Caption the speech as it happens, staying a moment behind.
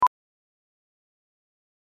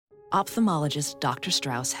Ophthalmologist Dr.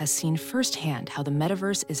 Strauss has seen firsthand how the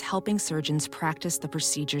metaverse is helping surgeons practice the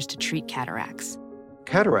procedures to treat cataracts.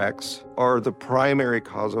 Cataracts are the primary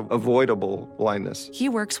cause of avoidable blindness. He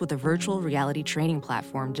works with a virtual reality training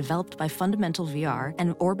platform developed by Fundamental VR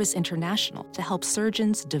and Orbis International to help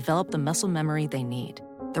surgeons develop the muscle memory they need.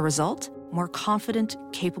 The result? More confident,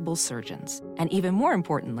 capable surgeons. And even more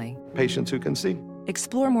importantly, Patients who can see.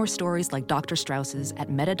 explore more stories like Dr. Strauss's at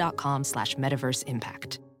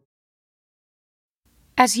meta.com/metaverseimpact.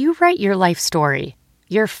 As you write your life story,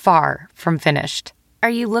 you're far from finished. Are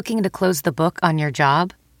you looking to close the book on your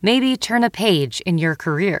job? Maybe turn a page in your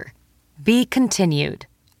career? Be continued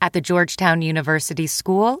at the Georgetown University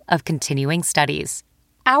School of Continuing Studies.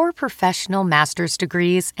 Our professional master's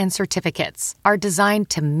degrees and certificates are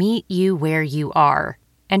designed to meet you where you are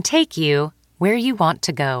and take you where you want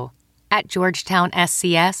to go. At Georgetown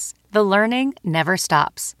SCS, the learning never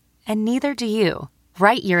stops, and neither do you.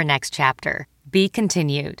 Write your next chapter. Be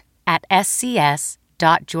continued at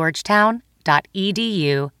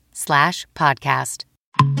scs.georgetown.edu/podcast.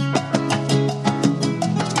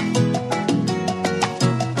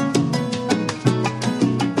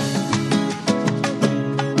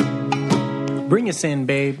 Bring us in,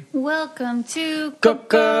 babe. Welcome to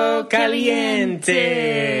Coco Caliente.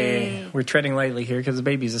 We're treading lightly here because the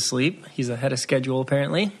baby's asleep. He's ahead of schedule,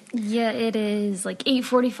 apparently. Yeah, it is like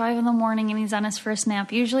 8:45 in the morning, and he's on his first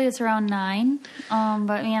nap. Usually it's around 9.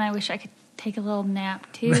 But man, I wish I could take a little nap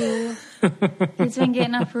too. He's been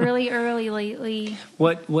getting up really early lately.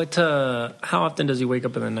 How often does he wake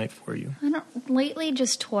up in the night for you? Lately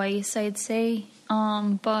just twice, I'd say.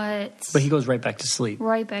 But he goes right back to sleep.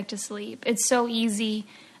 Right back to sleep. It's so easy.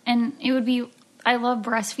 And I love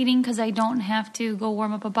breastfeeding because I don't have to go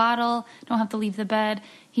warm up a bottle, don't have to leave the bed.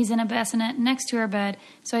 He's in a bassinet next to our bed.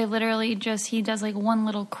 So I literally he does like one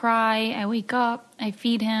little cry. I wake up, I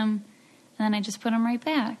feed him, and then I just put him right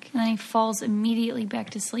back. And then he falls immediately back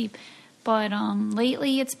to sleep. But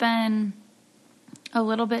lately it's been a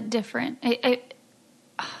little bit different.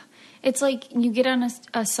 It's like you get on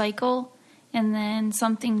a cycle and then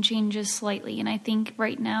something changes slightly. And I think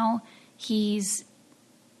right now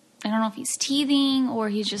I don't know if he's teething or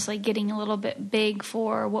he's just like getting a little bit big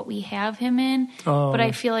for what we have him in. Oh. But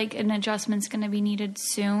I feel like an adjustment's going to be needed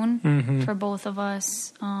soon for both of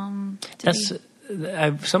us.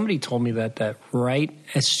 Somebody told me that right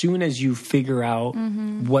as soon as you figure out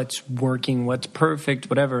what's working, what's perfect,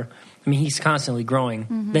 whatever. I mean, he's constantly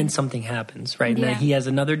growing. Then something happens, right? Yeah. Now he has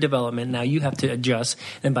another development. Now you have to adjust.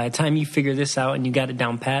 And by the time you figure this out and you got it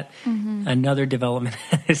down pat, another development.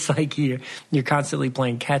 It's like you're constantly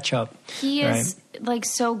playing catch up. He is like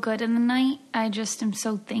so good in the night. I just am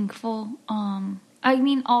so thankful. I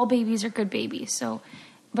mean, all babies are good babies.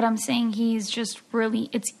 But I'm saying he's just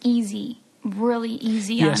it's easy. Really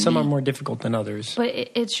easy on me. Yeah, some are more difficult than others. But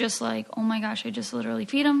it's just like, oh my gosh, I just literally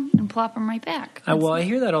feed him and plop him right back. I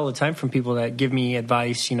hear that all the time from people that give me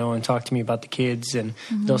advice, and talk to me about the kids. And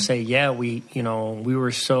they'll say, yeah, we didn't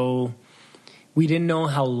know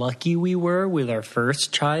how lucky we were with our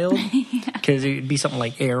first child. Because it'd be something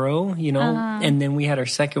like Arrow, And then we had our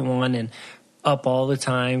second one and up all the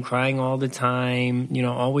time, crying all the time,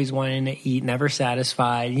 always wanting to eat, never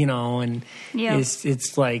satisfied, and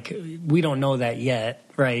it's like we don't know that yet,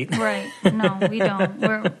 right? Right. No, we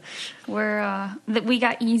don't. We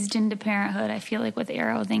got eased into parenthood, I feel like, with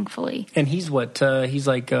Arrow, thankfully. And he's he's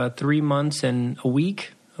like 3 months and a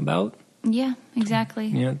week about? Yeah, exactly.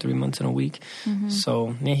 Yeah, 3 months and a week.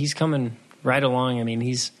 So, yeah, he's coming right along. I mean,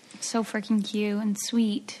 he's so freaking cute and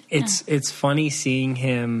sweet. It's funny seeing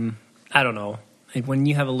him. I don't know. Like when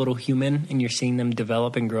you have a little human and you're seeing them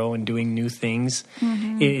develop and grow and doing new things,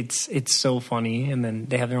 it's so funny. And then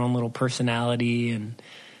they have their own little personality, and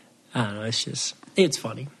I don't know. It's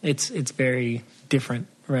funny. It's very different,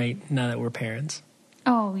 right? Now that we're parents.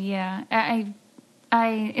 Oh yeah,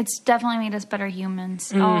 it's definitely made us better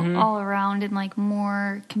humans all around, and like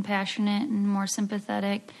more compassionate and more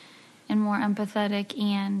sympathetic and more empathetic,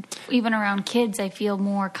 and even around kids, I feel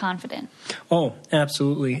more confident. Oh,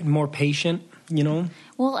 absolutely. More patient,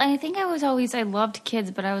 Well, I think I loved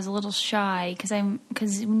kids, but I was a little shy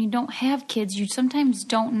because when you don't have kids, you sometimes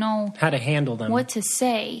don't know how to handle them, what to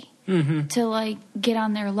say to like get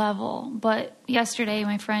on their level. But yesterday,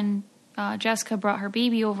 my friend Jessica brought her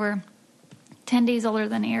baby over, 10 days older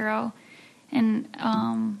than Arrow, and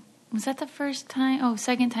was that the first time? Oh,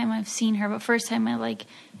 second time I've seen her, but first time I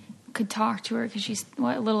could talk to her because she's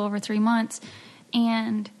a little over 3 months,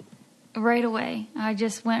 and right away I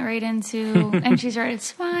just went right into and she started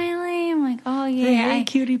smiling. I'm like, oh yeah, hey,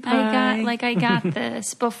 cutie pie. I got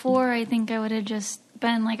this. Before, I think I would have just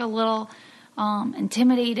been like a little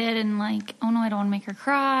intimidated and like, oh no, I don't want to make her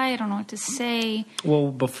cry. I don't know what to say.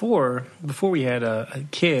 Well, before we had a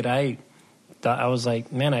kid, I was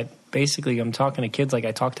like, man, I'm talking to kids like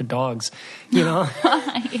I talk to dogs, you know?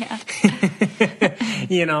 Yeah.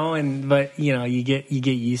 You know, but you get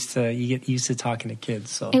used to talking to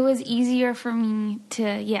kids. So it was easier for me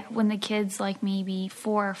to, when the kid's like maybe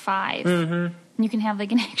 4 or 5, you can have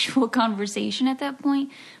like an actual conversation at that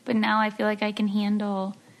point. But now I feel like I can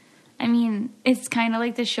handle, I mean, it's kind of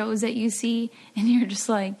like the shows that you see and you're just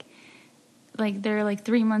like they're like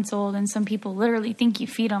 3 months old and some people literally think you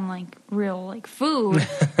feed them like real like food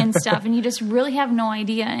and stuff, and you just really have no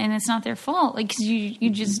idea, and it's not their fault, like, 'cause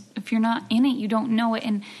you just, if you're not in it, you don't know it.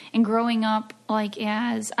 And growing up, like,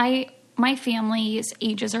 my family's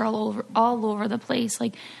ages are all over the place.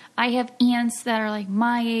 Like, I have aunts that are like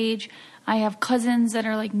my age, I have cousins that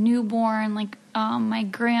are like newborn, like my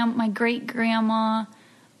great grandma,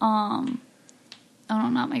 oh no,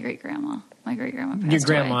 not my great grandma. My great-grandma passed away. Your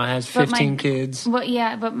grandma has 15 kids. But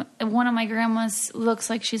one of my grandmas looks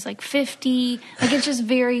like she's like 50. Like, it's just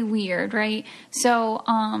very weird, right? So,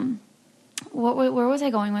 where was I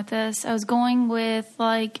going with this? I was going with,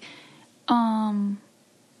 like,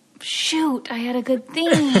 shoot, I had a good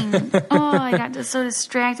thing. I got just so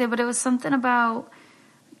distracted, but it was something about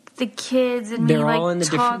the kids and me, like,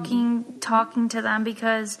 talking to them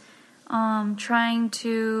because trying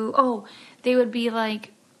to, they would be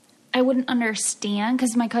like, I wouldn't understand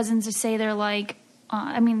because my cousins would say they're like,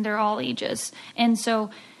 they're all ages. And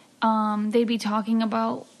so they'd be talking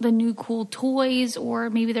about the new cool toys, or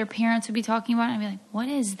maybe their parents would be talking about it. And I'd be like, what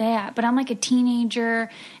is that? But I'm like a teenager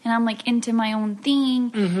and I'm like into my own thing.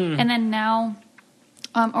 Mm-hmm. And then now,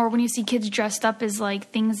 or when you see kids dressed up as like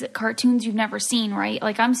things, cartoons you've never seen, right?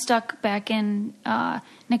 Like, I'm stuck back in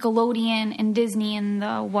Nickelodeon and Disney in the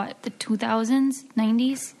 2000s,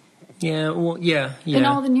 90s. Yeah, well, yeah. And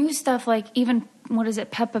all the new stuff, like even,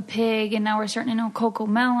 Peppa Pig, and now we're starting to know Coco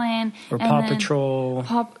Melon. Or Paw Patrol.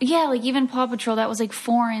 Like even Paw Patrol, that was like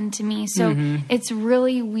foreign to me. So it's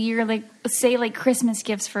really weird. Like, say like Christmas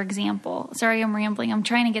gifts, for example. Sorry, I'm rambling. I'm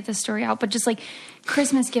trying to get this story out. But just like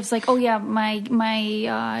Christmas gifts, like, oh yeah, my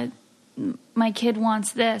kid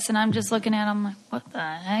wants this. And I'm just looking at him like, what the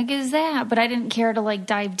heck is that? But I didn't care to like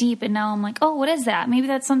dive deep. And now I'm like, oh, what is that? Maybe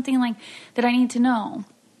that's something like that I need to know.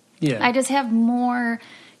 Yeah. I just have more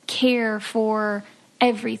care for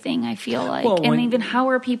everything, I feel like. Even how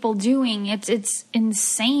are people doing? It's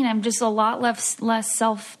insane. I'm just a lot less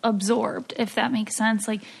self-absorbed, if that makes sense.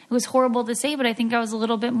 Like, it was horrible to say, but I think I was a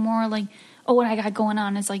little bit more like, oh, what I got going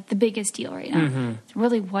on is like the biggest deal right now. Mm-hmm. It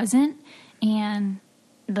really wasn't. And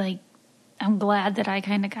like, I'm glad that I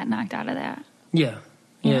kind of got knocked out of that. Yeah.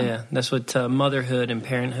 That's what motherhood and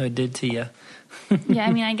parenthood did to you. Yeah,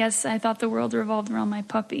 I guess I thought the world revolved around my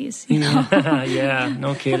puppies. You know? Yeah,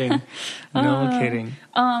 no kidding. No kidding.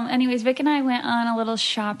 Anyways, Vic and I went on a little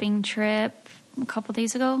shopping trip a couple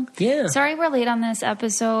days ago. Yeah. Sorry we're late on this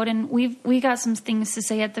episode, and we got some things to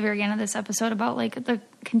say at the very end of this episode about like the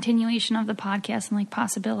continuation of the podcast and like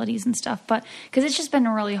possibilities and stuff. But because it's just been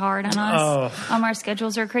really hard on us. Our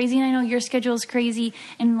schedules are crazy, and I know your schedule is crazy.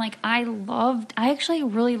 And like I actually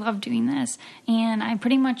really love doing this, and I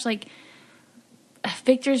pretty much like.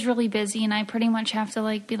 Victor's really busy, and I pretty much have to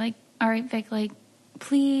like be like, all right, Vic, like,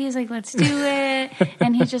 please, like, let's do it.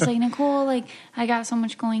 And he's just like, Nicole, like, I got so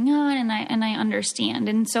much going on, and I understand.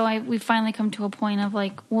 And so we finally come to a point of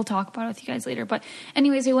like, we'll talk about it with you guys later. But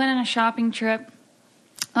anyways, we went on a shopping trip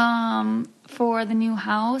for the new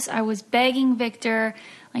house. I was begging Victor,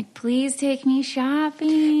 like, please take me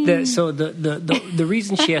shopping. The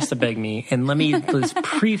reason she has to beg me, and let's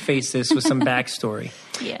preface this with some backstory.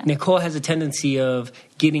 Yeah. Nicole has a tendency of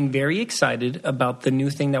getting very excited about the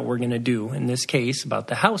new thing that we're going to do. In this case, about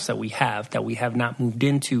the house that we have not moved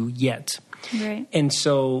into yet. Right. And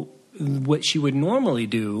so what she would normally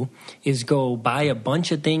do is go buy a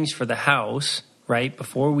bunch of things for the house, right,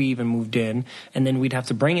 before we even moved in, and then we'd have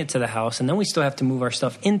to bring it to the house, and then we still have to move our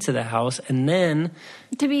stuff into the house, and then,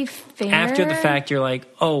 to be fair, after the fact, you're like,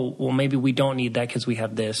 oh, well, maybe we don't need that because we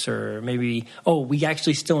have this, or maybe, oh, we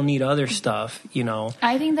actually still need other stuff, you know.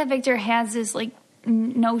 I think that Victor has this, like,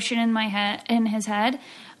 notion in his head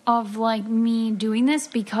of like me doing this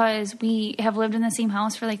because we have lived in the same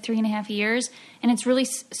house for like 3.5 years, and it's really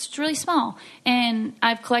small, and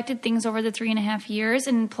I've collected things over the 3.5 years,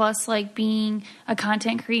 and plus like being a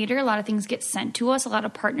content creator, a lot of things get sent to us, a lot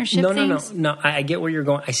of partnership things. No, I get where you're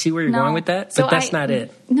going. I see where you're going with that, but that's not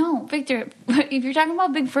it. No, Victor, if you're talking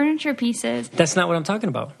about big furniture pieces, that's not what I'm talking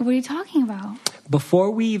about. What are you talking about? Before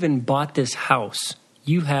we even bought this house,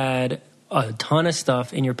 you had a ton of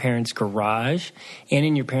stuff in your parents' garage and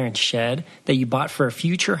in your parents' shed that you bought for a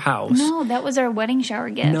future house. No, that was our wedding shower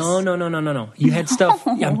gifts. No. You had stuff.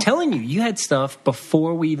 I'm telling you, you had stuff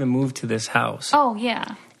before we even moved to this house. Oh,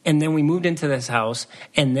 yeah. And then we moved into this house,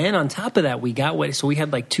 and then on top of that, we got so we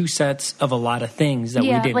had like 2 sets of a lot of things that we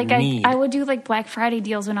didn't need. I would do like Black Friday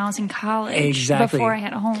deals when I was in college. Exactly. Before I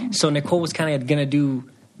had a home. So Nicole was kind of going to do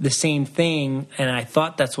the same thing, and I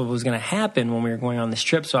thought that's what was going to happen when we were going on this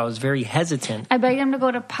trip, so I was very hesitant. I begged him to go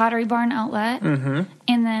to Pottery Barn Outlet,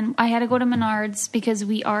 and then I had to go to Menards because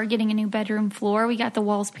we are getting a new bedroom floor. We got the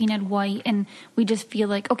walls painted white, and we just feel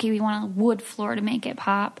like, okay, we want a wood floor to make it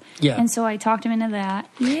pop. Yeah. And so I talked him into that.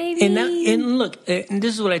 Yay, And look, and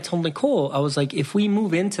this is what I told Nicole. I was like, if we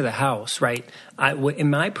move into the house, right, in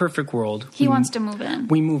my perfect world... He wants to move in.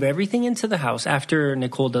 We move everything into the house after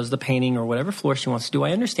Nicole does the painting or whatever floor she wants to do.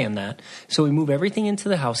 I understand that. So we move everything into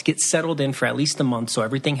the house, get settled in for at least a month so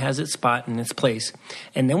everything has its spot and its place.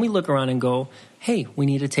 And then we look around and go, hey, we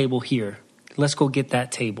need a table here. Let's go get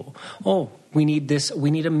that table. Oh, we need this. We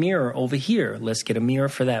need a mirror over here. Let's get a mirror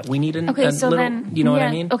for that. We need a little, you know what I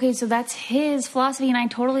mean? Okay, so that's his philosophy, and I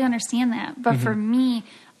totally understand that. But for me,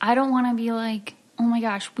 I don't want to be like, oh my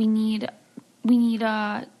gosh, we need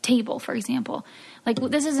a table, for example. Like,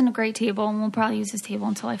 this isn't a great table, and we'll probably use this table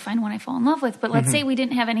until I find one I fall in love with. But let's say we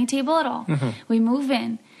didn't have any table at all. We move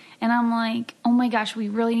in, and I'm like, oh my gosh, we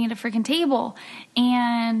really need a freaking table.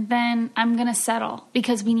 And then I'm going to settle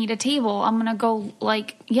because we need a table. I'm going to go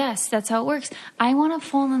like, yes, that's how it works. I want to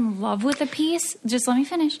fall in love with a piece. Just let me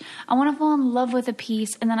finish. I want to fall in love with a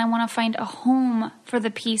piece, and then I want to find a home for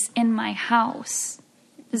the piece in my house.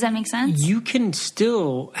 Does that make sense? You can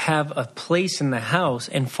still have a place in the house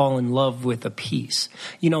and fall in love with a piece.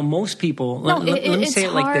 You know, most people... let me say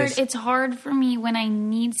it like this. It's hard for me when I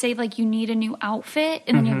need, say, like you need a new outfit,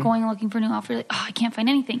 and then you're going looking for a new outfit. Like, oh, I can't find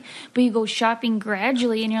anything. But you go shopping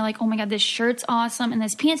gradually, and you're like, oh my God, this shirt's awesome, and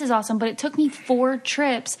this pants is awesome. But it took me 4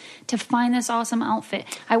 trips to find this awesome outfit.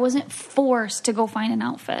 I wasn't forced to go find an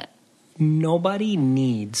outfit. Nobody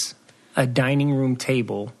needs a dining room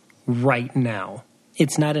table right now.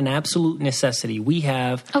 It's not an absolute necessity. We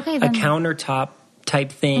have a countertop type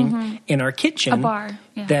thing in our kitchen, a bar,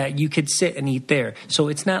 that you could sit and eat there. So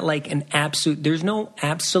it's not like an absolute, there's no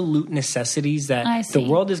absolute necessities that the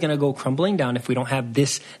world is going to go crumbling down if we don't have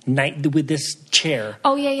this night with this chair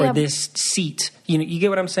or this seat. You know, you get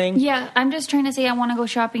what I'm saying? Yeah, I'm just trying to say I want to go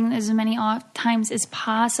shopping as many times as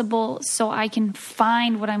possible so I can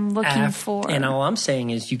find what I'm looking for. And all I'm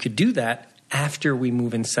saying is you could do that after we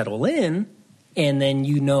move and settle in, and then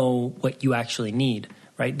you know what you actually need,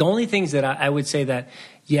 right? The only things that I would say that,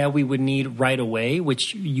 we would need right away,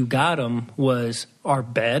 which you got them, was our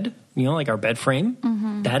bed, you know, like our bed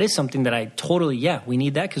frame. That is something that I totally, we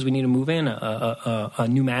need that because we need to move in a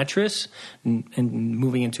new mattress and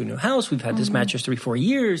moving into a new house. We've had this mattress 3-4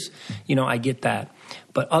 years. You know, I get that.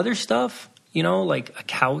 But other stuff, you know, like a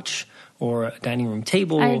couch or a dining room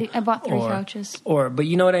table. I bought 3 couches. But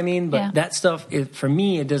you know what I mean? But that stuff, for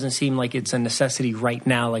me, it doesn't seem like it's a necessity right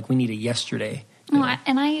now, like we need it yesterday. No,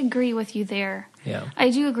 and I agree with you there. Yeah.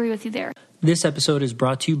 I do agree with you there. This episode is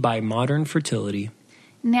brought to you by Modern Fertility.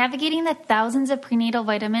 Navigating the thousands of prenatal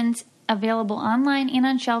vitamins available online and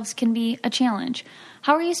on shelves can be a challenge.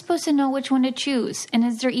 How are you supposed to know which one to choose? And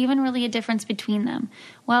is there even really a difference between them?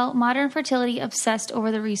 Well, Modern Fertility obsessed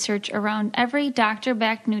over the research around every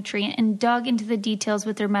doctor-backed nutrient and dug into the details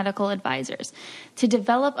with their medical advisors to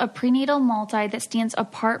develop a prenatal multi that stands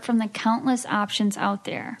apart from the countless options out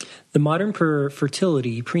there. The Modern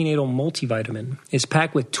Fertility Prenatal Multivitamin is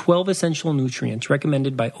packed with 12 essential nutrients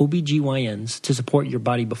recommended by OBGYNs to support your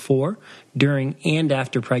body before, during, and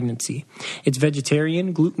after pregnancy. It's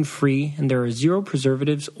vegetarian, gluten-free, and there are 0 preservatives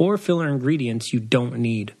or filler ingredients you don't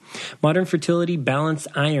need. Modern Fertility balanced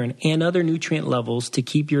iron and other nutrient levels to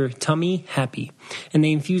keep your tummy happy. And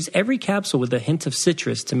they infuse every capsule with a hint of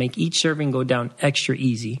citrus to make each serving go down extra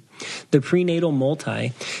easy. The Prenatal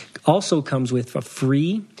Multi also comes with a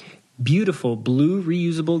free, beautiful blue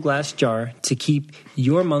reusable glass jar to keep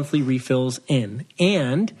your monthly refills in.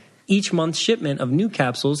 And each month's shipment of new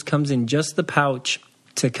capsules comes in just the pouch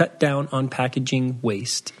to cut down on packaging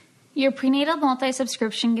waste. Your prenatal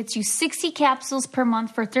multi-subscription gets you 60 capsules per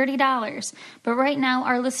month for $30. But right now,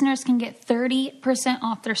 our listeners can get 30%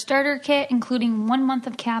 off their starter kit, including 1 month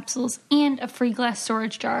of capsules and a free glass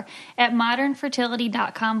storage jar at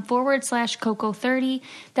modernfertility.com/Coco30.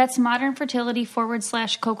 That's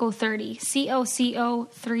modernfertility/Coco30.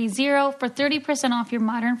 COCO30 for 30% off your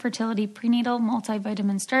Modern Fertility Prenatal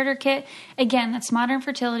Multivitamin Starter Kit. Again, that's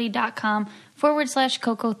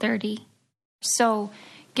modernfertility.com/Coco30. So,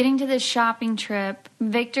 getting to this shopping trip,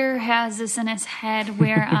 Victor has this in his head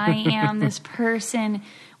where I am this person,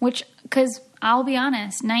 because I'll be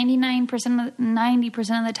honest, 90%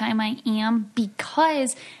 of the time I am,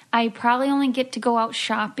 because I probably only get to go out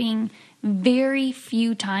shopping very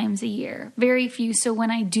few times a year. Very few. So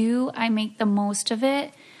when I do, I make the most of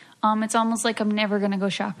it. It's almost like I'm never going to go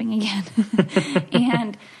shopping again.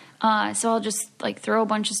 And so I'll just like throw a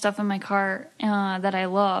bunch of stuff in my cart that I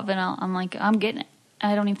love, and I'm like, I'm getting it.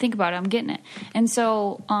 I don't even think about it. I'm getting it. And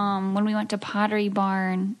so when we went to Pottery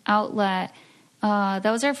Barn Outlet, that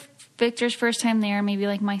was Victor's first time there, maybe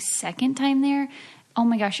like my second time there. Oh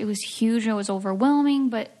my gosh, it was huge. It was overwhelming,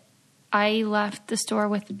 but I left the store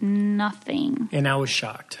with nothing. And I was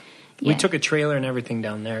shocked. Yeah. We took a trailer and everything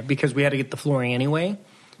down there because we had to get the flooring anyway.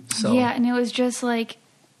 So. Yeah, and it was just like,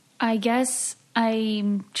 I guess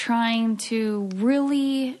I'm trying to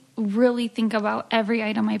really, really think about every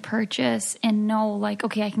item I purchase and know, like,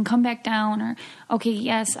 okay, I can come back down, or, okay,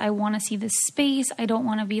 yes, I want to see this space. I don't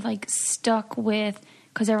want to be, like, stuck with,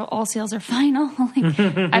 because all sales are final. Like,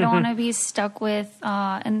 I don't want to be stuck with,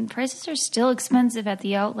 and prices are still expensive at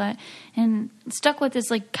the outlet, and stuck with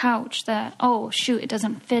this, like, couch that, oh, shoot, it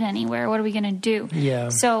doesn't fit anywhere. What are we going to do? Yeah.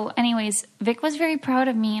 So, anyways, Vic was very proud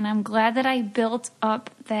of me, and I'm glad that I built up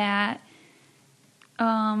that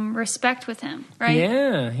respect with him, right?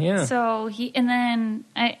 Yeah. So and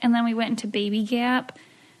then we went into Baby Gap.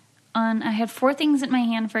 I had 4 things in my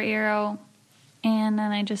hand for Arrow, and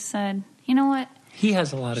then I just said, you know what? He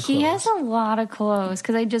has a lot of clothes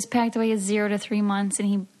because I just packed away his 0 to 3 months, and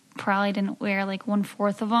he probably didn't wear like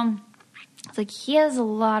 1/4 of them. It's like, he has a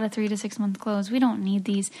lot of 3 to 6 month clothes. We don't need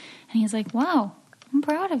these. And he's like, wow, I'm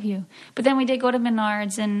proud of you. But then we did go to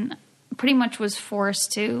Menards, and pretty much was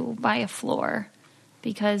forced to buy a floor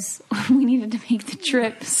because we needed to make the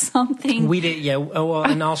trip something. We did, yeah. Oh, well,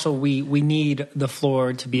 and also we need the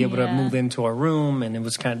floor to be able to move into our room, and it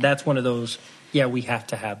was that's one of those. Yeah, we have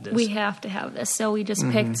to have this. We have to have this. So we just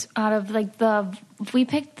picked out of like we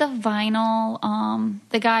picked the vinyl.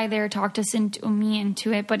 The guy there talked me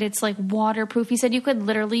into it, but it's like waterproof. He said you could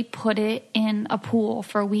literally put it in a pool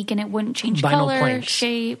for a week and it wouldn't change color,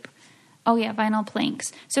 shape. Oh yeah, vinyl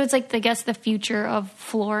planks. So it's like, I guess, the future of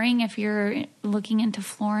flooring if you're looking into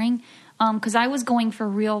flooring. Because I was going for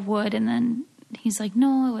real wood, and then he's like,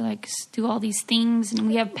 no, we like do all these things, and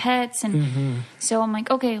we have pets, and so I'm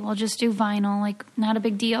like, okay, we'll just do vinyl, like not a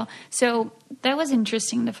big deal. So that was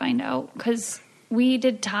interesting to find out, because we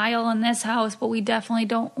did tile in this house, but we definitely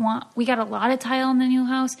don't want. We got a lot of tile in the new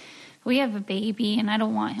house. We have a baby, and I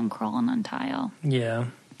don't want him crawling on tile. Yeah,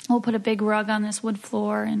 we'll put a big rug on this wood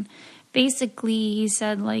floor, and basically he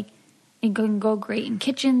said like it can go great in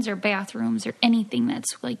kitchens or bathrooms or anything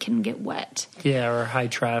that's like can get wet. Yeah, or high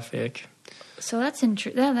traffic. So that's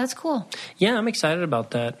that's cool. Yeah, I'm excited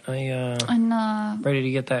about that. I'm ready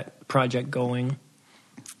to get that project going.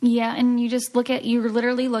 Yeah, and you're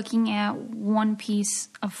literally looking at one piece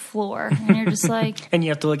of floor, and you're just like... and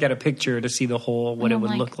you have to look at a picture to see the whole, what it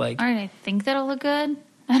would look like. All right, I think that'll look good.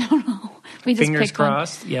 I don't know. We just fingers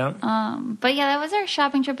crossed, yeah. But yeah, that was our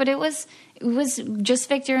shopping trip, but it was just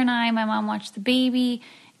Victor and I. My mom watched the baby.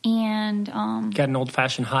 And got an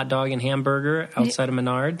old-fashioned hot dog and hamburger outside of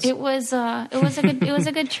Menards. It was a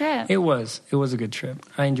good trip. It was a good trip.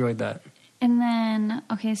 I enjoyed that. And then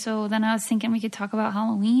I was thinking we could talk about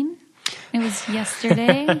Halloween. It was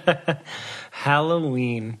yesterday.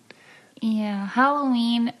 Halloween. Yeah,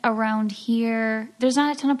 Halloween around here. There's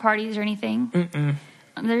not a ton of parties or anything. Mm-mm.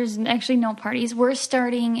 There's actually no parties. We're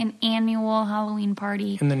starting an annual Halloween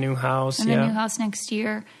party in the new house. New house next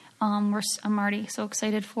year. I'm already so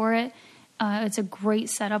excited for it. It's a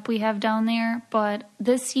great setup we have down there. But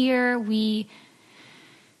this year we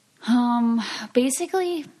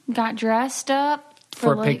basically got dressed up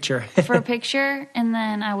for a picture. And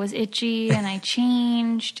then I was itchy and I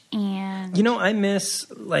changed. And I miss,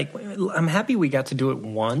 I'm happy we got to do it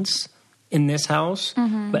once in this house.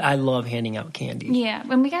 Mm-hmm. But I love handing out candy. Yeah,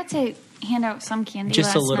 and we got to hand out some candy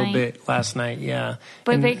just a little bit last night, yeah.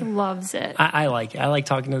 But Vic loves it. I like it. I like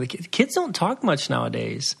talking to the kids. Kids don't talk much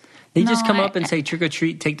nowadays. They just come up and say trick or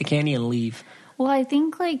treat, take the candy, and leave. Well, I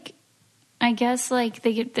think I guess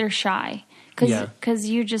they're shy because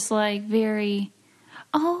you're just like very,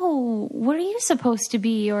 oh, what are you supposed to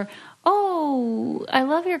be, or oh, I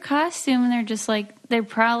love your costume, and they're just like, they're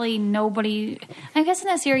probably nobody. I guess in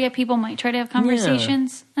this area, people might try to have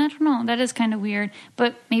conversations. Yeah. I don't know. That is kind of weird,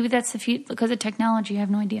 but maybe that's the future because of technology. I have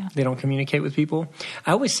no idea. They don't communicate with people.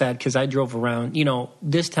 I was sad because I drove around.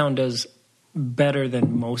 This town does better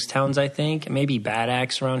than most towns, I think. Maybe Bad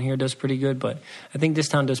Axe around here does pretty good, but I think this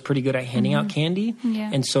town does pretty good at handing out candy. Yeah.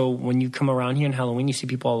 And so when you come around here in Halloween, you see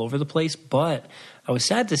people all over the place. But I was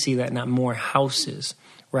sad to see that not more houses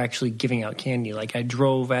were actually giving out candy. Like I had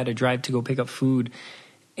to drive to go pick up food,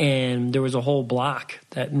 and there was a whole block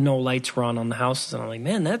that no lights were on the houses. And I'm like,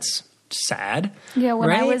 man, that's sad. Yeah, when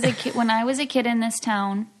right? I was a kid in this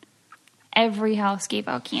town, every house gave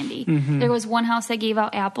out candy. There was one house that gave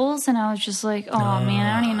out apples, and I was just like, oh man,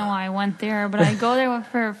 I don't even know why I went there, but I go there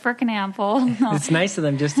for a frickin' apple. No. It's nice of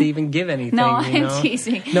them just to even give anything. No, you know? I'm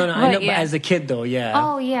teasing. No, I know, yeah. but as a kid though, yeah.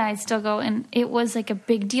 Oh yeah, I'd still go, and it was like a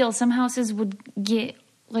big deal. Some houses would get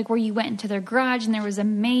like where you went into their garage and there was a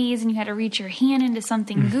maze and you had to reach your hand into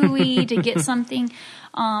something gooey to get something.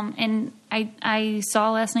 And I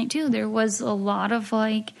saw last night too, there was a lot of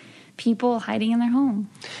like people hiding in their home.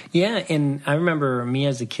 Yeah, and I remember me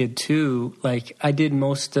as a kid too, like I did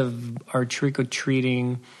most of our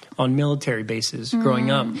trick-or-treating on military bases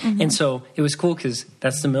growing up. And so it was cool because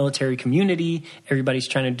that's the military community. Everybody's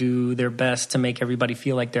trying to do their best to make everybody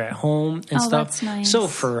feel like they're at home and stuff. That's nice. So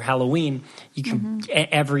for Halloween, you can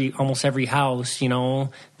almost every house, you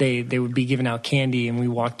know, they would be giving out candy, and we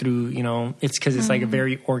walked through, you know, it's because it's like a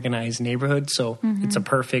very organized neighborhood, so it's a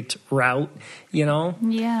perfect route, you know.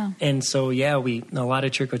 Yeah. And so a lot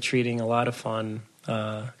of trick-or-treating, a lot of fun.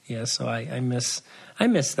 So I miss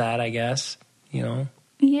that, I guess, you know.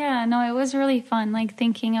 Yeah, no, it was really fun. Like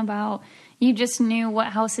thinking about, you just knew what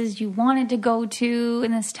houses you wanted to go to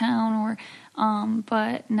in this town, or,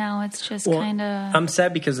 but now it's just kind of. I'm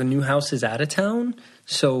sad because the new house is out of town,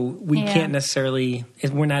 so we can't necessarily.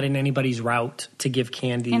 We're not in anybody's route to give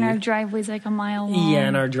candy. And our driveway's like a mile long. Yeah,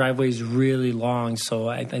 and our driveway's really long, so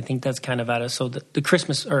I think that's kind of out of. So the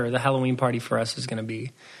Christmas or the Halloween party for us is going to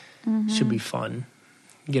be should be fun.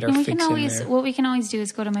 Get our fix in there. What we can always do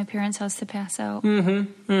is go to my parents' house to pass out.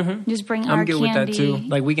 Just bring our candy. I'm good with that too.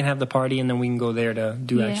 Like we can have the party and then we can go there to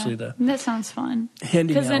do actually the. That sounds fun.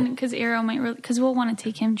 Handing out. Because Arrow might because we'll want to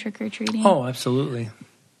take him trick or treating. Oh, absolutely.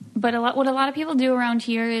 But what a lot of people do around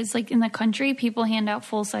here is like in the country, people hand out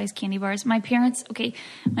full size candy bars. My parents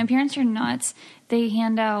are nuts. They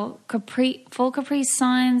hand out full Capri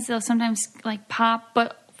Suns. They'll sometimes like pop,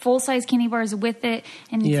 but full-size candy bars with it,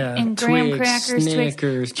 and graham Twix, crackers,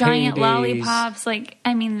 Snickers, Twix, giant Paydays. Lollipops. Like,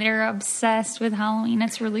 I mean, they're obsessed with Halloween.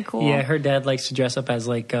 It's really cool. Yeah, her dad likes to dress up as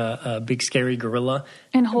like a big scary gorilla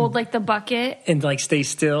and hold like the bucket and like stay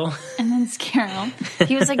still and then scare him.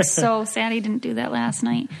 He was like so sad he didn't do that last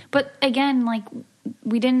night. But again, like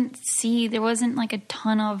there wasn't like a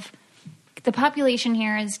ton of. The population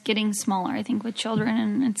here is getting smaller, I think, with children,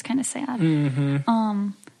 and it's kind of sad.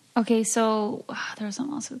 Okay, so there was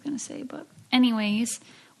something else I was going to say, but anyways,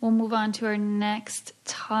 we'll move on to our next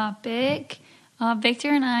topic. Victor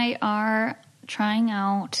and I are trying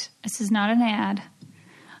out, this is not an ad,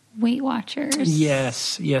 Weight Watchers.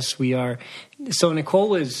 Yes, we are. So Nicole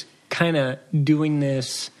was kind of doing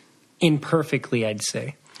this imperfectly, I'd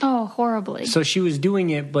say. Oh, horribly. So she was doing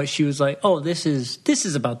it, but she was like, oh, this is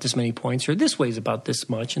about this many points, or this weighs about this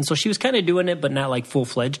much. And so she was kind of doing it, but not like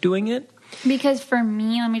full-fledged doing it. Because for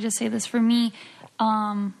me, let me just say this, for me,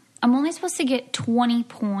 I'm only supposed to get 20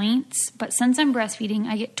 points, but since I'm breastfeeding,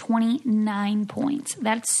 I get 29 points.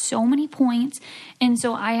 That's so many points. And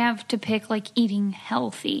so I have to pick like eating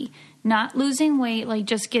healthy, not losing weight, like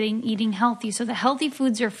just eating healthy. So the healthy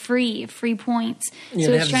foods are free points. Yeah,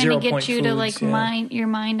 so it's trying to get you foods, to like your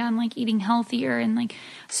mind on like eating healthier. And like,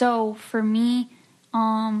 so for me,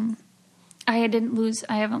 I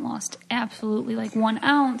haven't lost absolutely like 1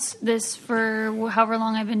 ounce this for however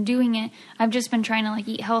long I've been doing it. I've just been trying to like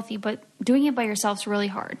eat healthy, but doing it by yourself is really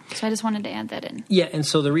hard. So I just wanted to add that in. Yeah, and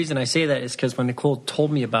so the reason I say that is because when Nicole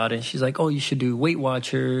told me about it, she's like, oh, you should do Weight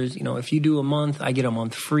Watchers. You know, if you do a month, I get a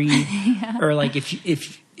month free. Or like if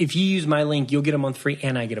you use my link, you'll get a month free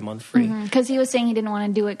and I get a month free. Because he was saying he didn't want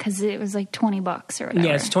to do it because it was like $20 or whatever.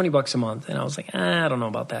 Yeah, it's $20 a month. And I was like, I don't know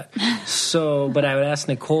about that. So, but I would ask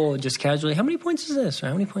Nicole just casually, how many points is this? Or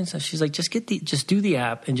how many points is that? She's like, just do the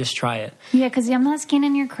app and just try it. Yeah, because I'm not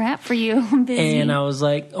scanning your crap for you. I'm busy. And I was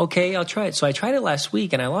like, okay, I'll try it. So I tried it last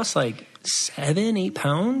week and I lost like 7-8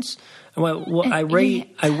 pounds. Well, I weighed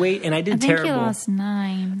and I did terrible. I think you lost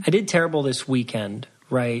 9. I did terrible this weekend,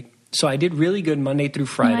 right? So I did really good Monday through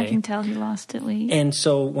Friday. And I can tell he lost at least. And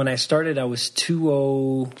so when I started, I was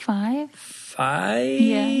 205.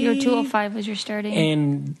 Yeah, your 205 was your starting.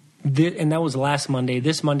 And that was last Monday.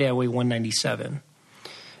 This Monday, I weigh 197.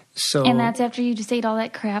 So and that's after you just ate all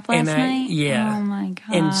that crap last night? Yeah. Oh my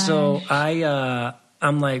god. And so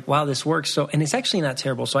I'm like, wow, this works. So and it's actually not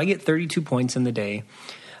terrible. So I get 32 points in the day.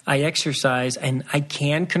 I exercise, and I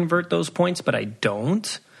can convert those points, but I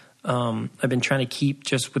don't. I've been trying to keep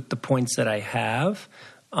just with the points that I have.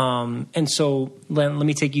 And so let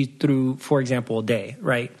me take you through, for example, a day,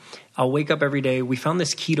 right? I'll wake up every day. We found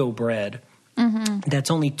this keto bread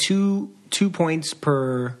that's only two points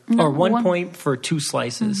per, or one point for 2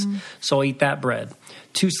 slices. So I'll eat that bread.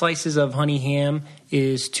 2 slices of honey ham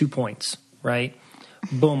is 2 points, right?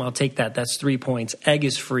 Boom, I'll take that. That's 3 points. Egg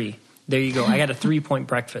is free. There you go. I got a 3-point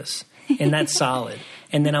breakfast, and that's solid.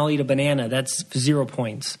 And then I'll eat a banana. That's 0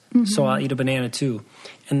 points. So I'll eat a banana too.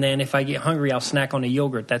 And then if I get hungry, I'll snack on a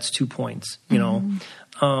yogurt. That's 2 points, you know.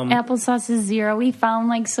 Applesauce is 0. We found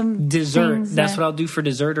like some dessert. That's what I'll do for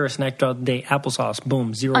dessert or a snack throughout the day. Applesauce,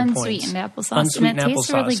 boom, 0 points. Unsweetened applesauce. Unsweetened and it applesauce.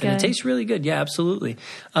 Tastes really good. And it tastes really good. Yeah, absolutely.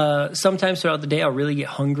 Sometimes throughout the day, I'll really get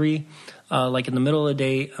hungry. Like in the middle of the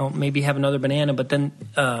day, I'll maybe have another banana. But then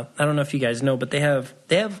I don't know if you guys know, but they have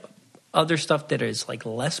other stuff that is like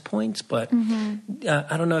less points. But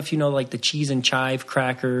I don't know if you know, like the cheese and chive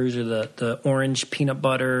crackers or the orange peanut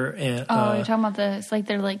butter. And, you're talking about it's like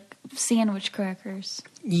they're like sandwich crackers.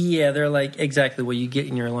 Yeah, they're like exactly what you get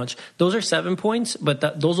in your lunch. Those are 7 points,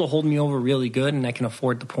 but those will hold me over really good, and I can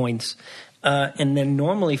afford the points. And then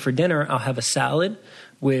normally for dinner, I'll have a salad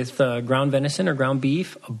with ground venison or ground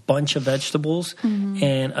beef, a bunch of vegetables,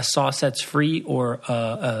 and a sauce that's free, or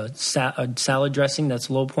a salad dressing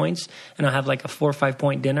that's low points. And I'll have like a 4 or 5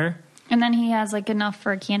 point dinner. And then he has like enough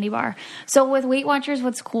for a candy bar. So with Weight Watchers,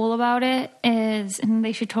 what's cool about it is, and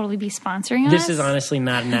they should totally be sponsoring us. This is honestly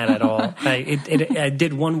not an ad at all. I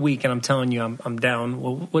did 1 week, and I'm telling you, I'm down.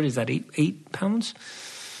 Well, what is that? 8 pounds?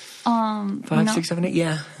 5, 6, 7, 8.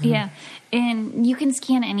 Yeah. Yeah. And you can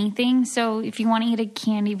scan anything. So if you want to eat a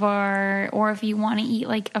candy bar, or if you want to eat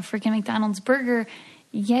like a freaking McDonald's burger,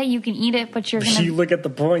 yeah, you can eat it, but you're going to... You look at the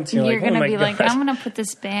points, you're like, oh my be gosh. like, I'm going to put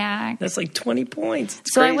this back. That's like 20 points.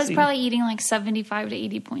 It's so crazy. I was probably eating like 75 to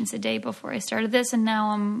 80 points a day before I started this, and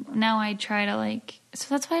now I try to like... So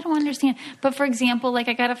that's why I don't understand. But for example, like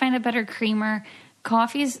I got to find a better creamer.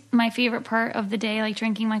 Coffee's my favorite part of the day, like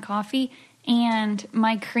drinking my coffee, and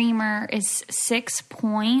my creamer is 6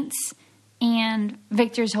 points. And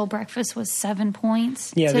Victor's whole breakfast was 7 points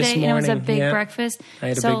today. This morning, and it was a big breakfast. I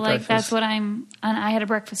had a so big like breakfast. That's what and I had a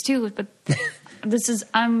breakfast too, but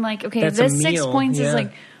I'm like, okay, that's this 6 points is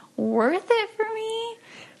like worth it for me.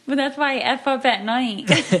 But that's why I F up at night.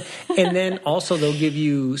 And then also they'll give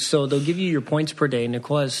you your points per day.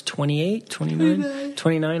 Nicole has 28, 29,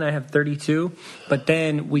 29. I have 32. But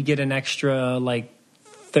then we get an extra like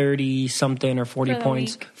 30 something or 40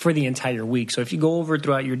 points for the entire week. So if you go over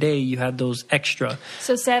throughout your day, you have those extra.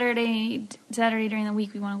 So Saturday during the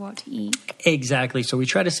week, we want to go out to eat. Exactly. So we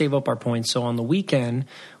try to save up our points. So on the weekend,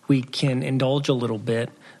 we can indulge a little bit.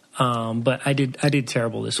 But I did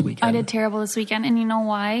terrible this weekend. I did terrible this weekend. And you know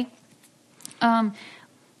why?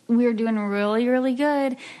 We were doing really, really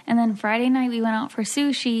good. And then Friday night, we went out for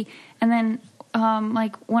sushi. And then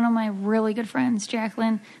like one of my really good friends,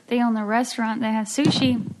 Jacqueline, they own the restaurant that has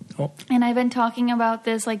sushi. Oh. And I've been talking about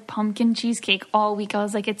this like pumpkin cheesecake all week. I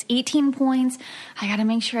was like, it's 18 points. I got to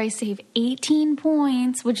make sure I save 18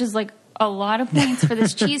 points, which is like a lot of points for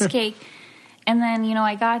this cheesecake. And then,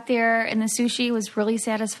 I got there and the sushi was really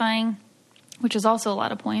satisfying, which is also a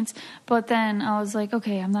lot of points. But then I was like,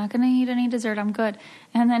 okay, I'm not going to eat any dessert. I'm good.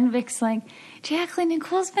 And then Vic's like, Jacqueline,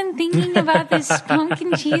 Nicole's been thinking about this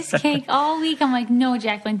pumpkin cheesecake all week. I'm like, no,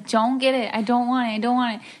 Jacqueline, don't get it. I don't want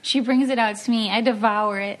it. She brings it out to me. I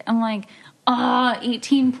devour it. I'm like,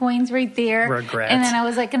 18 points right there. Regret. And then I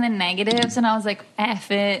was like in the negatives, and I was like,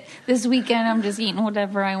 F it. This weekend I'm just eating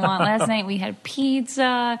whatever I want. Last night we had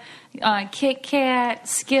pizza, Kit Kat,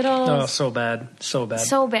 Skittles. Oh, so bad.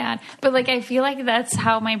 So bad. But like, I feel like that's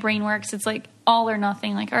how my brain works. It's like all or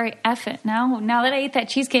nothing. Like, all right, F it. Now that I ate that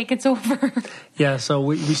cheesecake, it's over. Yeah, so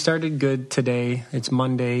we started good today. It's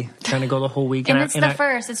Monday. Trying to go the whole week. And it's the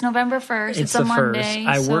 1st. It's November 1st. It's a Monday.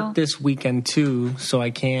 I work this weekend too, so I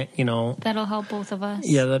can't, That'll help both of us.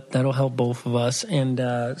 Yeah, that'll help both of us. And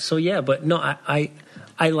but no,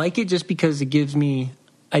 I like it just because it gives me...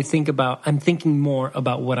 I'm thinking more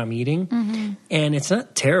about what I'm eating, and it's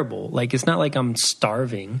not terrible. Like, it's not like I'm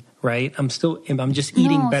starving, right? I'm just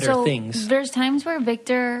eating better things. There's times where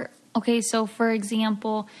Victor, so for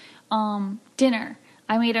example, dinner,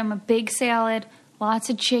 I made him a big salad, lots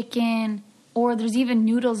of chicken, or there's even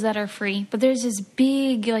noodles that are free, but there's this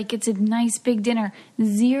big, like, it's a nice big dinner,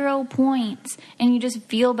 0 points, and you just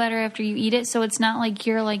feel better after you eat it, so it's not like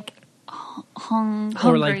you're like, hungry.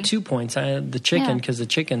 Or like 2 points. I had the chicken because the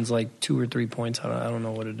chicken's like 2 or 3 points. I don't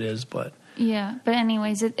know what it is, but yeah. But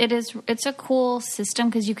anyways, it's a cool system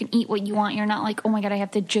because you can eat what you want. You're not like, oh my god, I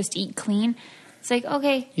have to just eat clean. It's like,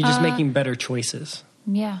 okay. You're just making better choices.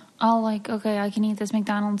 Yeah. I'll okay, I can eat this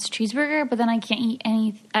McDonald's cheeseburger, but then I can't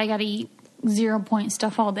eat I got to eat 0-point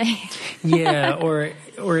stuff all day. Yeah, or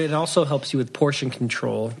it also helps you with portion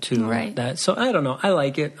control too. Right. So I don't know. I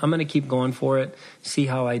like it. I'm going to keep going for it. See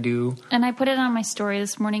how I do. And I put it on my story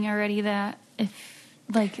this morning already that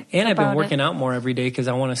and I've been working out more every day because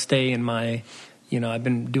I want to stay in my, I've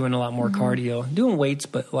been doing a lot more cardio, doing weights,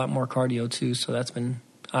 but a lot more cardio too. So that's been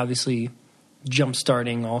obviously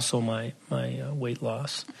jump-starting also my weight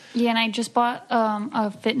loss. Yeah, and I just bought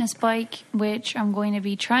a fitness bike, which I'm going to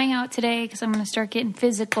be trying out today because I'm going to start getting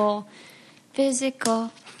physical. We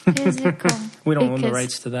don't own the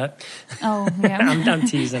rights to that. Oh, yeah. I'm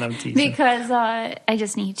teasing. Because I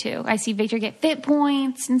just need to. I see Victor get fit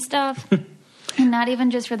points and stuff. And not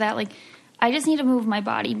even just for that. I just need to move my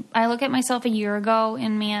body. I look at myself a year ago,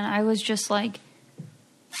 and man, I was just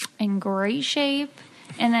in great shape.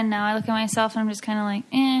 And then now I look at myself and I'm just kind of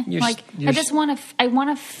I want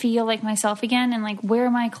to feel like myself again and wear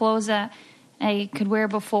my clothes that I could wear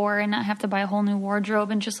before and not have to buy a whole new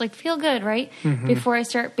wardrobe and just feel good, right? Mm-hmm. Before I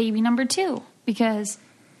start baby number 2, because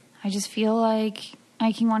I just feel like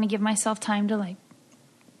I can want to give myself time to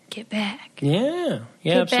get back. Yeah,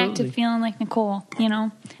 get absolutely. Back to feeling like Nicole,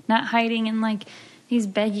 not hiding in these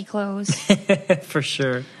baggy clothes. For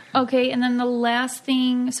sure. Okay, and then the last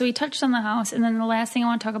thing, so we touched on the house, and then the last thing I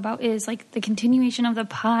want to talk about is the continuation of the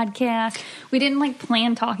podcast. We didn't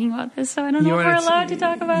plan talking about this, so I don't know if we're allowed to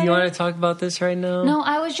talk about it. You want to talk about this right now? No,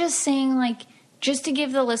 I was just saying just to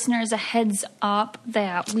give the listeners a heads up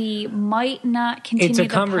that we might not continue. It's a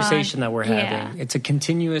conversation that we're having. Yeah. It's a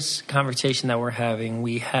continuous conversation that we're having.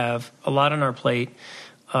 We have a lot on our plate,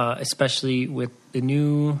 especially with the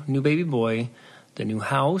new baby boy, the new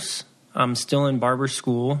house. I'm still in barber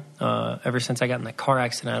school. Ever since I got in that car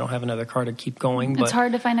accident, I don't have another car to keep going. It's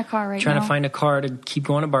hard to find a car right now. Trying to find a car to keep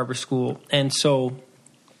going to barber school. And so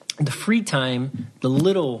the free time,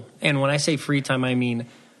 and when I say free time, I mean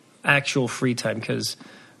actual free time, because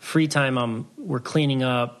free time, we're cleaning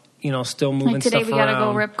up, still moving stuff around. Today we got to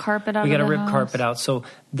go rip carpet out. We got to rip carpet out. So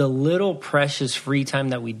the little precious free time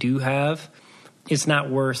that we do have, it's not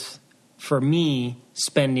worth, for me,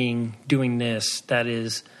 spending doing this. That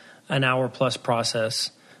is an hour-plus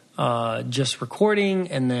process, just recording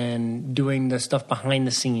and then doing the stuff behind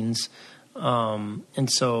the scenes. And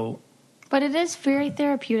so... But it is very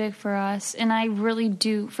therapeutic for us, and I really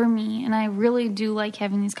do, for me, and I really do like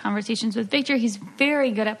having these conversations with Victor. He's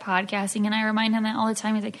very good at podcasting, and I remind him that all the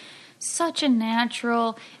time. He's such a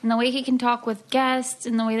natural, and the way he can talk with guests,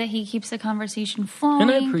 and the way that he keeps the conversation flowing.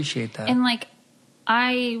 And I appreciate that. And,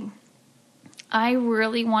 I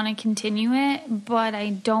really want to continue it, but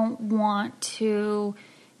I don't want to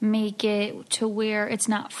make it to where it's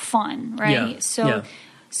not fun, right? Yeah.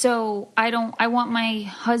 So I want my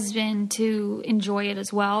husband to enjoy it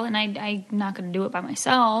as well, and I'm not going to do it by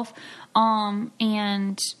myself.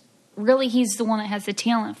 And really, he's the one that has the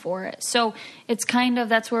talent for it. So it's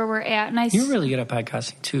that's where we're at. And you're really good at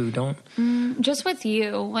podcasting too, don't? Just with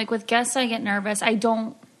you, with guests, I get nervous.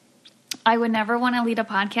 I would never want to lead a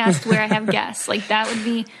podcast where I have guests.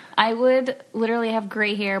 I would literally have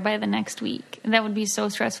gray hair by the next week. That would be so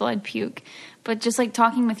stressful. I'd puke. But just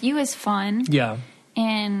talking with you is fun. Yeah.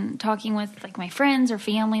 And talking with my friends or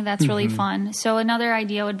family, that's really fun. So another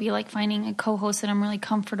idea would be finding a co-host that I'm really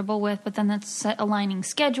comfortable with, but then that's aligning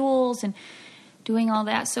schedules and doing all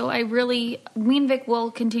that. So me and Vic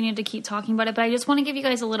will continue to keep talking about it, but I just want to give you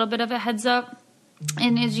guys a little bit of a heads up.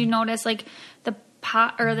 And as you notice, the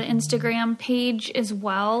the Instagram page as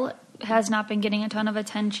well has not been getting a ton of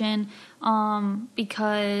attention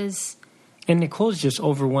because... And Nicole's just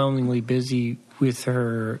overwhelmingly busy with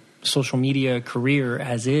her social media career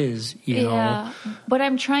as is, you know. But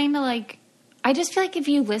I'm trying to I just feel if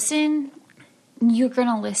you listen, you're going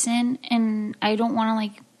to listen, and I don't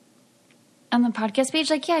want to on the podcast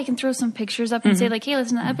page, I can throw some pictures up and say hey,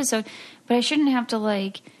 listen to the episode, but I shouldn't have to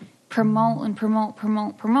promote.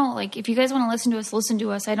 If you guys want to listen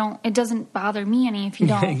to us. It doesn't bother me any if you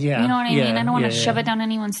don't. You know what I mean? I don't want to shove it down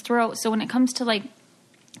anyone's throat. So when it comes to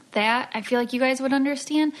that, I feel you guys would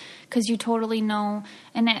understand because you totally know.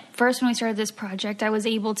 And at first when we started this project, I was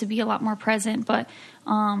able to be a lot more present, but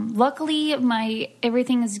luckily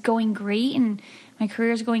everything is going great and my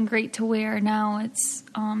career is going great to where now it's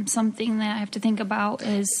something that I have to think about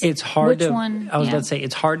it's hard about to say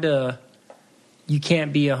it's hard to. You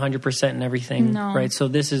can't be 100% in everything, right? So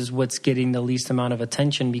this is what's getting the least amount of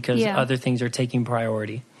attention because other things are taking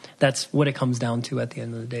priority. That's what it comes down to at the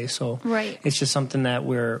end of the day. So it's just something that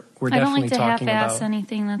we're definitely talking about. I don't like to half-ass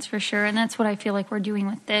anything, that's for sure. And that's what I feel we're doing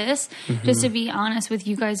with this. Just to be honest with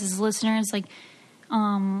you guys as listeners,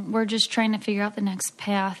 we're just trying to figure out the next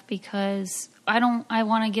path because I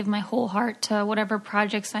want to give my whole heart to whatever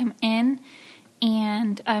projects I'm in.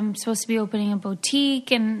 And I'm supposed to be opening a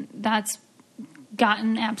boutique, and that's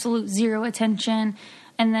gotten absolute zero attention.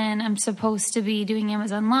 And then I'm supposed to be doing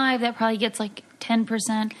Amazon Live. That probably gets like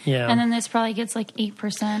 10%. Yeah. And then this probably gets like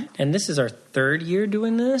 8%. And this is our third year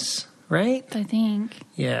doing this, right? I think.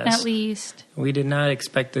 Yes. At least. We did not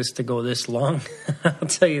expect this to go this long. I'll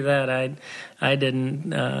tell you that. I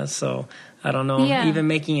didn't. So I don't know. Yeah. Even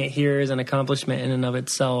making it here is an accomplishment in and of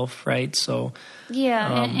itself, right? So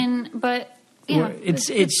yeah, but yeah, it's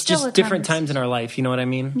still just different times in our life. You know what I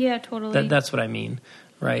mean? Yeah, totally. That's what I mean.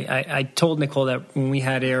 Right. I told Nicole that when we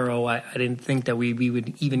had Arrow, I didn't think that we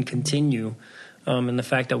would even continue. And the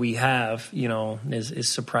fact that we have,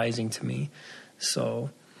 is surprising to me.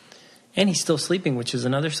 So, and he's still sleeping, which is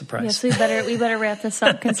another surprise. Yes, we better wrap this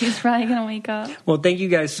up because he's probably going to wake up. Well, thank you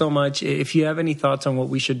guys so much. If you have any thoughts on what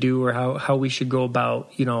we should do or how we should go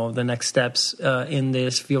about, the next steps in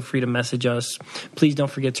this, feel free to message us. Please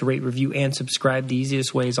don't forget to rate, review, and subscribe. The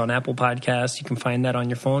easiest way is on Apple Podcasts. You can find that on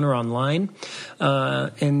your phone or online.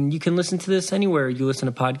 And you can listen to this anywhere you listen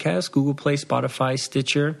to podcasts, Google Play, Spotify,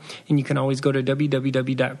 Stitcher. And you can always go to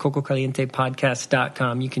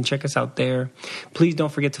www.cococalientepodcast.com. You can check us out there. Please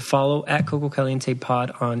don't forget to follow at Coco Caliente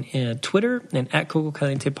Pod on Twitter and at Coco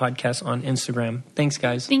Caliente Podcast on Instagram. Thanks,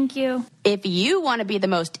 guys. Thank you. If you want to be the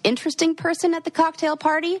most interesting person at the cocktail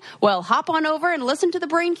party, well, hop on over and listen to the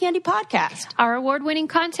Brain Candy Podcast. Our award-winning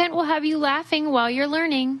content will have you laughing while you're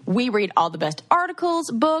learning. We read all the best articles,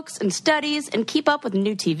 books, and studies and keep up with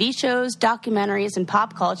new TV shows, documentaries, and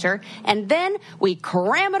pop culture. And then we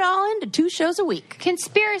cram it all into 2 shows a week.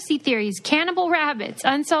 Conspiracy theories, cannibal rabbits,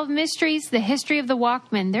 unsolved mysteries, the history of the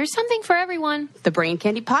Walkman. There's something for everyone. The Brain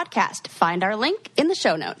Candy Podcast. Find our link in the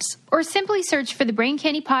show notes. Or simply search for the Brain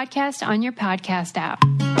Candy Podcast on your podcast app.